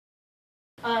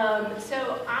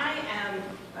So I am,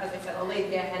 as I said,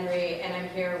 Alethea Henry, and I'm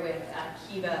here with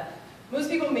Kiva. Most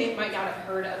people might not have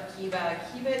heard of Kiva.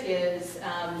 Kiva is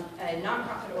a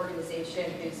nonprofit organization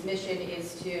whose mission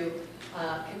is to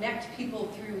connect people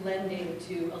through lending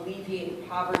to alleviate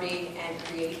poverty and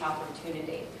create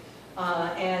opportunity.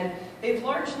 And they've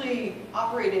largely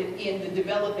operated in the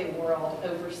developing world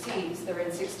overseas. They're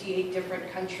in 68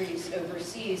 different countries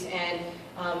overseas and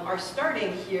are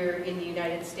starting here in the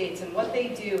United States. And what they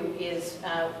do is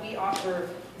we offer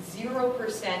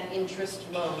 0% interest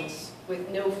loans with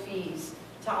no fees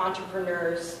to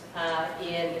entrepreneurs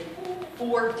in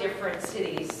 4 different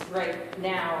cities right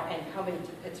now and coming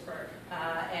to Pittsburgh.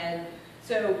 And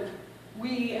so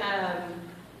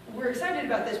we're excited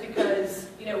about this because,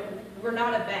 we're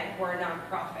not a bank, we're a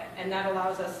nonprofit, and that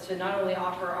allows us to not only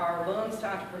offer our loans to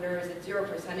entrepreneurs at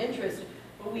 0% interest,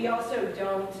 but we also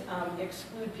don't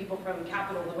exclude people from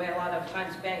capital the way a lot of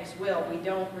times banks will. We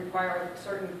don't require a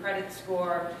certain credit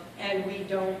score, and we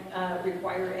don't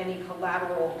require any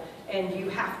collateral, and you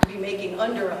have to be making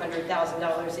under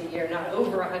 $100,000 a year, not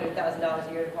over $100,000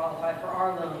 a year to qualify for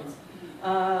our loans.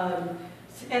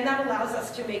 And that allows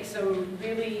us to make some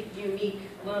really unique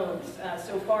loans.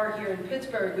 So far here in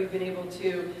Pittsburgh, we've been able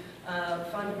to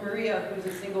fund Maria, who's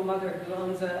a single mother who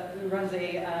runs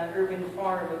a urban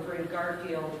farm over in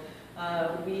Garfield.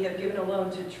 We have given a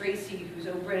loan to Tracy, who's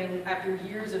opening, after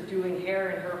years of doing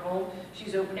hair in her home,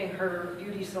 she's opening her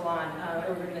beauty salon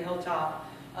over in the Hilltop.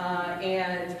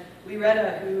 And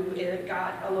Loretta, who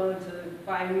got a loan to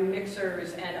buy new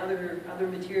mixers and other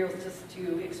materials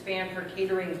to expand her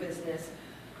catering business.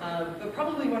 But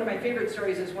probably one of my favorite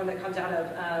stories is one that comes out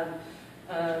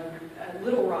of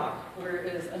Little Rock, where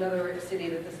is another city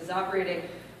that this is operating,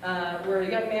 where a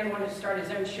young man wanted to start his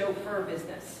own chauffeur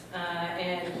business,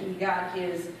 and he got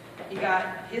his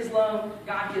loan,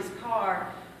 got his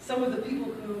car. Some of the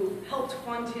people who helped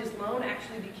fund his loan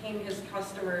actually became his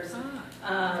customers.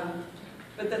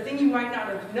 But the thing you might not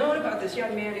have known about this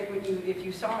young man, if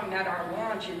you saw him at our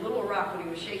launch in Little Rock when he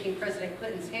was shaking President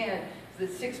Clinton's hand, is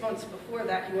that 6 months before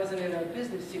that he wasn't in a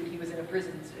business suit, he was in a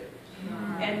prison suit.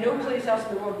 And no place else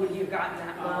in the world would he have gotten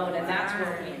that loan, and that's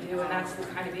what we do, and that's the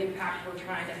kind of impact we're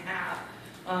trying to have.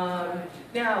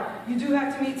 Now, you do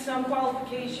have to meet some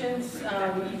qualifications.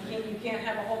 You can't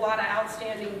have a whole lot of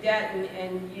outstanding debt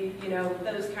and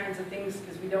those kinds of things,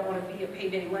 because we don't want to be a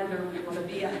payday lender. We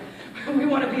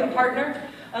want to be a partner.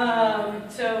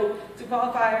 So to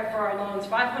qualify for our loans,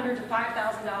 $500 to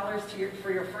 $5,000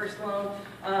 for your first loan.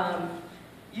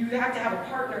 You have to have a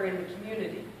partner in the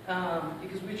community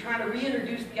because we're trying to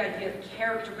reintroduce the idea of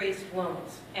character-based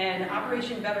loans. And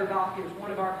Operation Better Balk is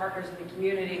one of our partners in the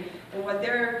community. And what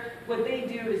they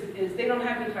do is they don't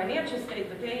have any financial stake,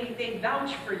 but they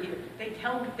vouch for you. They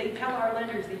tell our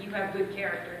lenders that you have good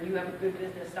character and you have a good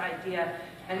business idea.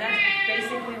 And that's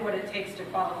basically what it takes to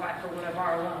qualify for one of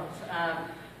our loans.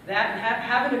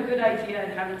 Having a good idea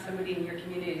and having somebody in your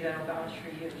community that'll vouch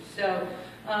for you. So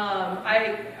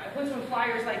I put some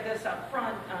flyers like this up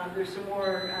front. There's some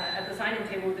more at the sign-in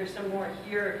table. There's some more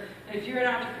here. And if you're an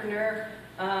entrepreneur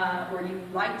or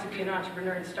you'd like to be an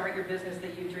entrepreneur and start your business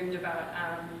that you dreamed about,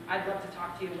 I'd love to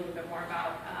talk to you a little bit more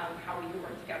about how we can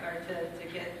work together to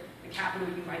get the capital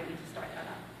you might need to start that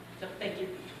up. So thank you.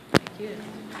 Thank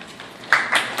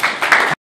you.